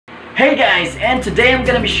Hey guys, and today I'm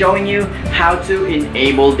gonna be showing you how to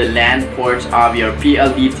enable the LAN ports of your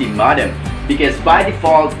PLDT modem, because by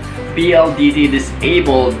default PLDT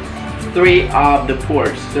disabled 3 of the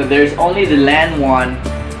ports, so there's only the LAN one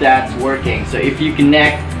that's working. So if you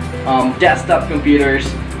connect desktop computers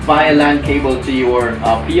via LAN cable to your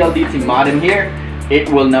PLDT modem here, it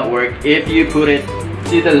will not work if you put it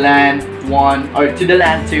to the LAN 1 or to the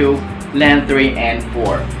LAN 2, LAN 3 and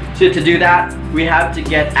 4. So to do that, we have to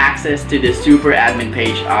get access to the super admin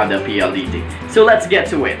page of the PLDT. So let's get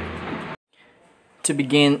to it. To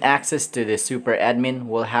begin access to the super admin,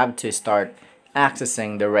 we'll have to start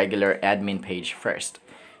accessing the regular admin page first,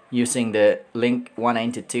 using the link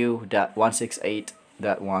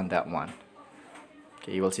 192.168.1.1.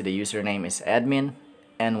 Okay, you will see the username is admin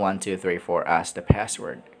and 1234 as the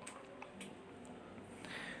password.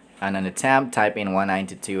 And on the tab, type in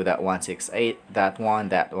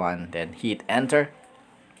 192.168.1.1, then hit enter.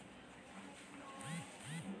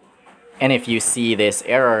 And if you see this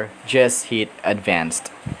error, just hit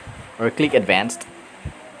advanced or click advanced.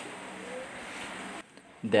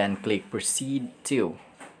 Then click proceed to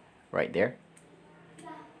right there.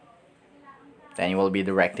 Then you will be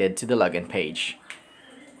directed to the login page.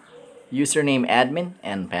 Username admin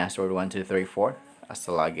and password 1234 as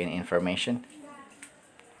the login information.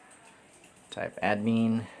 Type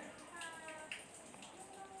admin,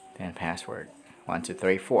 then password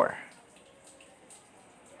 1234.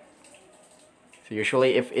 So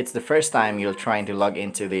usually if it's the first time you're trying to log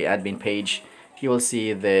into the admin page, you will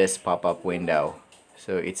see this pop-up window.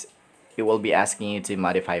 So it will be asking you to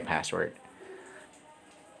modify password.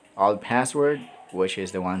 Old password, which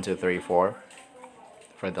is the 1234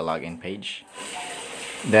 for the login page.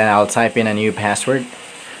 Then I'll type in a new password.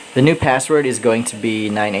 The new password is going to be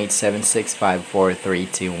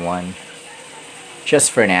 987654321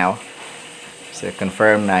 just for now. So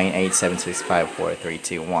confirm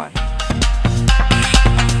 987654321.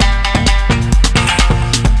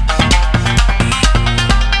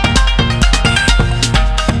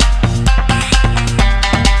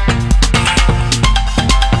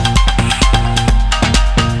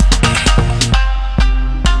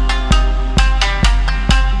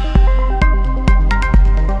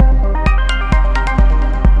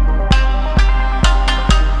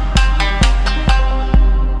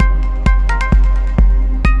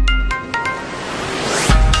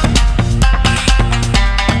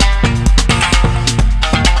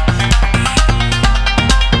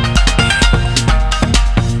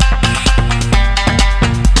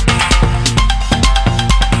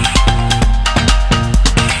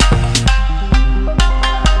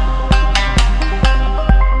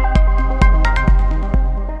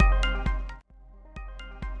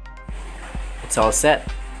 It's all set.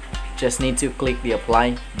 Just need to click the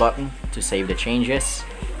apply button to save the changes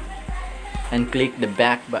and click the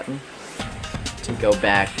back button to go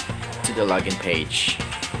back to the login page.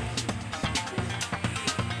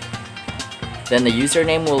 Then the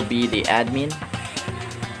username will be the admin,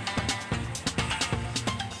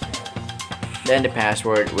 then the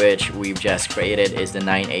password, which we've just created, is the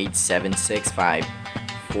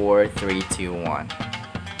 987654321,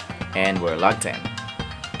 and we're logged in.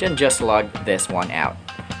 Then just log this one out.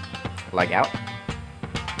 Log out.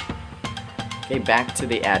 Okay, back to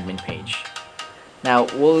the admin page. Now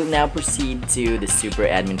we'll proceed to the super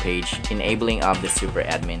admin page, enabling of the super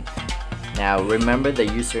admin. Now remember the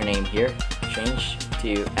username here, change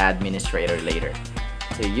to administrator later.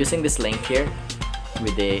 So using this link here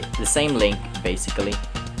with the same link basically,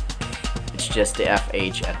 it's just the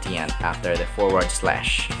FH at the end after the /.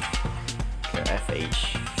 Okay,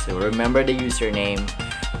 FH. So remember the username.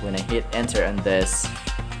 When I hit enter on this,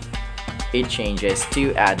 it changes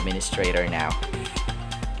to administrator now.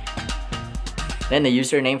 Then the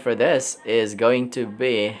username for this is going to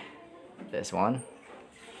be this one,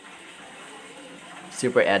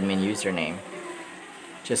 super admin username.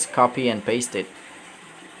 Just copy and paste it.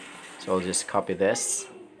 So I'll just copy this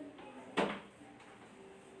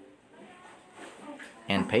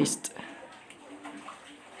and paste.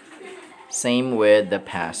 Same with the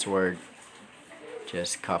password.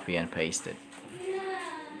 Just copy and paste it.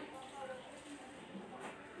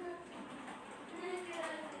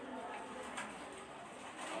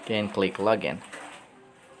 Okay, and click login.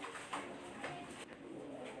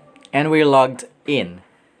 And we're logged in.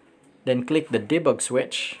 Then click the debug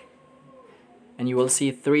switch and you will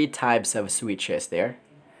see 3 types of switches there.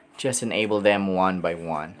 Just enable them one by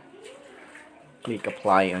one. Click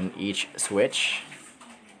apply on each switch.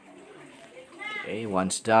 Okay,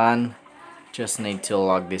 once done, just need to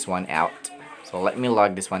log this one out. So let me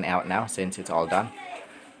log this one out now since it's all done.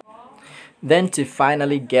 Then to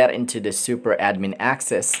finally get into the super admin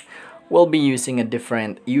access, we'll be using a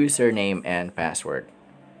different username and password.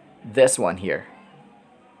 This one here.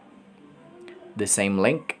 The same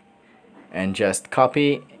link, and just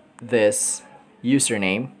copy this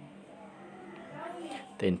username,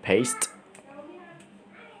 then paste.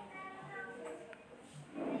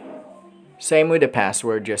 Same with the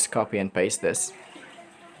password, just copy and paste this.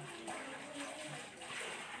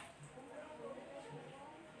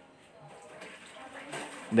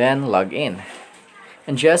 Then log in.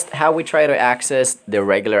 And just how we try to access the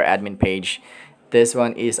regular admin page, this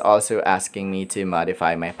one is also asking me to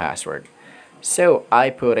modify my password. So I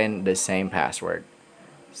put in the same password.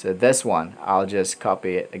 So this one, I'll just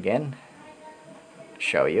copy it again,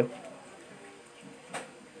 show you.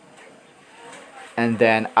 And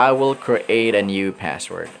then I will create a new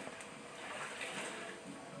password.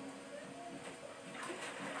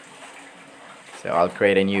 So I'll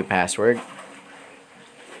create a new password.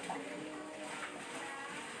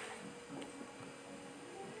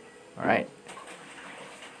 Alright.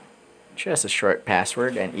 Just a short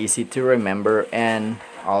password and easy to remember, and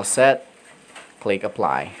all set. Click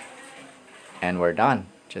apply. And we're done.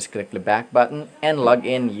 Just click the back button and log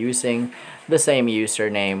in using the same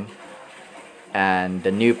username and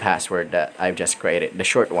the new password that I've just created, the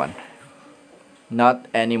short one. Not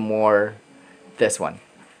anymore this one.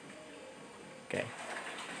 Okay.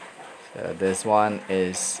 So this one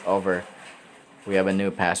is over. We have a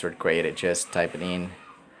new password created. Just type it in.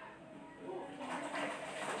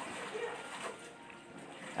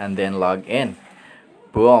 And then log in.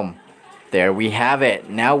 Boom. There we have it.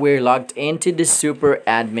 Now we're logged into the super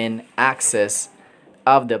admin access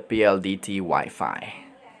of the PLDT Wi-Fi.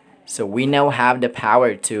 So we now have the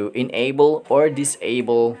power to enable or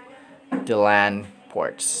disable the LAN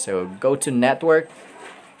ports. So go to network,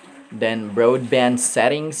 then broadband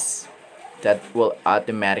settings. That will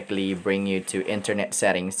automatically bring you to internet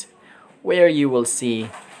settings, where you will see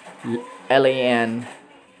LAN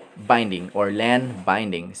binding or LAN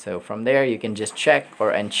binding. So from there you can just check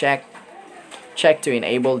or uncheck. Check to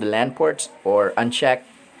enable the LAN ports or uncheck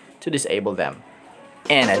to disable them.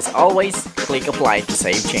 And as always, click apply to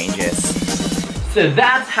save changes. So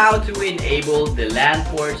that's how to enable the LAN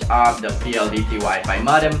ports of the PLDT Wi-Fi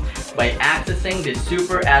modem by accessing the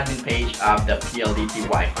super admin page of the PLDT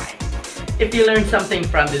Wi-Fi. If you learned something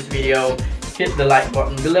from this video, hit the like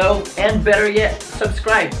button below, and better yet,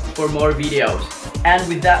 subscribe for more videos. And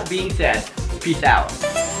with that being said, peace out.